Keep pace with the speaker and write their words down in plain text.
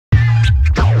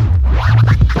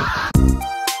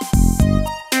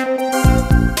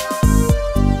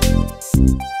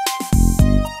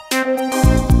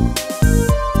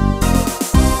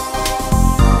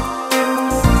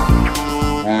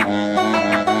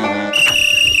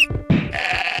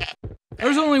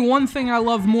one thing I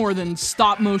love more than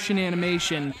stop-motion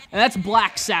animation, and that's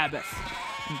Black Sabbath,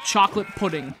 and chocolate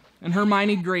pudding, and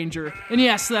Hermione Granger. And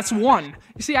yes, that's one.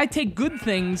 You see, I take good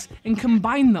things and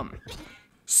combine them.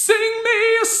 Sing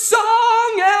me a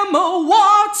song, Emma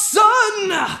Watson!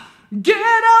 Get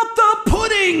out the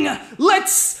pudding!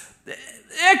 Let's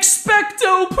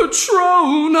expecto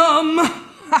patronum!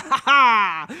 Ha ha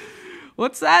ha!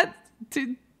 What's that?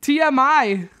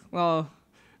 TMI? Well,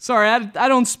 sorry, I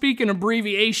don't speak in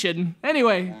abbreviation.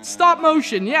 Anyway, stop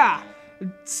motion, yeah.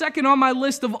 Second on my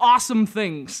list of awesome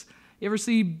things. You ever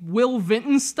see Will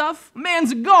Vinton's stuff?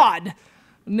 Man's a god!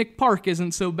 Nick Park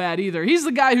isn't so bad either. He's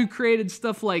the guy who created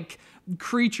stuff like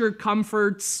Creature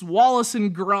Comforts, Wallace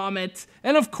and Gromit,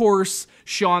 and of course,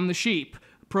 Shaun the Sheep.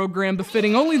 A program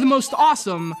befitting only the most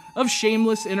awesome of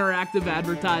shameless interactive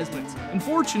advertisements.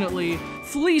 Unfortunately,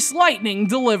 Fleece Lightning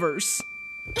delivers.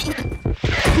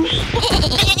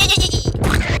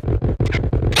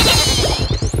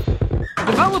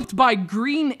 Developed by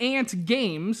Green Ant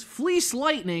Games, Fleece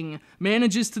Lightning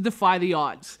manages to defy the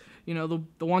odds. You know,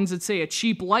 the ones that say a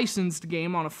cheap licensed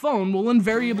game on a phone will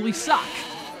invariably suck.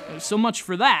 So much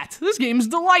for that. This game's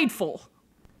delightful.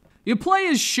 You play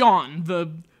as Shaun,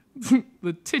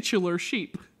 the titular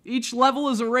sheep. Each level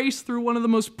is a race through one of the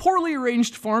most poorly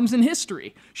arranged farms in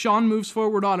history. Shaun moves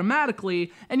forward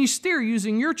automatically, and you steer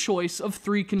using your choice of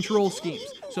 3 control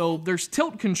schemes. So there's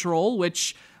tilt control,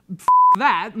 which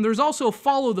that, and there's also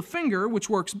follow the finger, which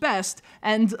works best,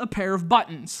 and a pair of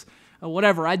buttons.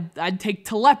 Whatever, I'd take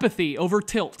telepathy over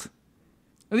tilt.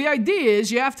 Now, the idea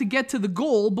is you have to get to the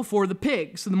goal before the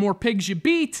pigs. So the more pigs you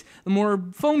beat, the more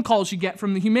phone calls you get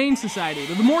from the Humane Society.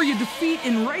 But the more you defeat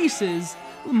in races,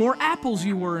 the more apples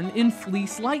you earn in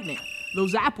Fleece Lightning.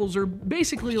 Those apples are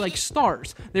basically like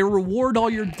stars. They reward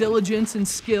all your diligence and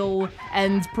skill,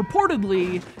 and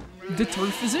purportedly deter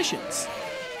physicians.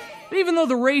 But even though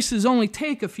the races only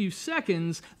take a few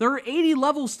seconds, there are 80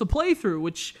 levels to play through,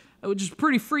 which is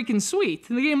pretty freaking sweet.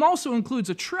 And the game also includes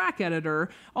a track editor,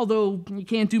 although you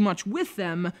can't do much with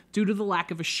them due to the lack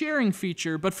of a sharing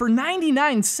feature. But for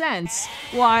 99 cents,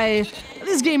 why,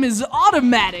 this game is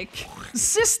automatic,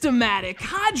 systematic,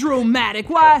 hydromatic.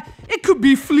 Why, it could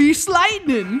be Fleece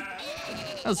Lightning.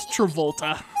 That's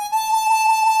Travolta.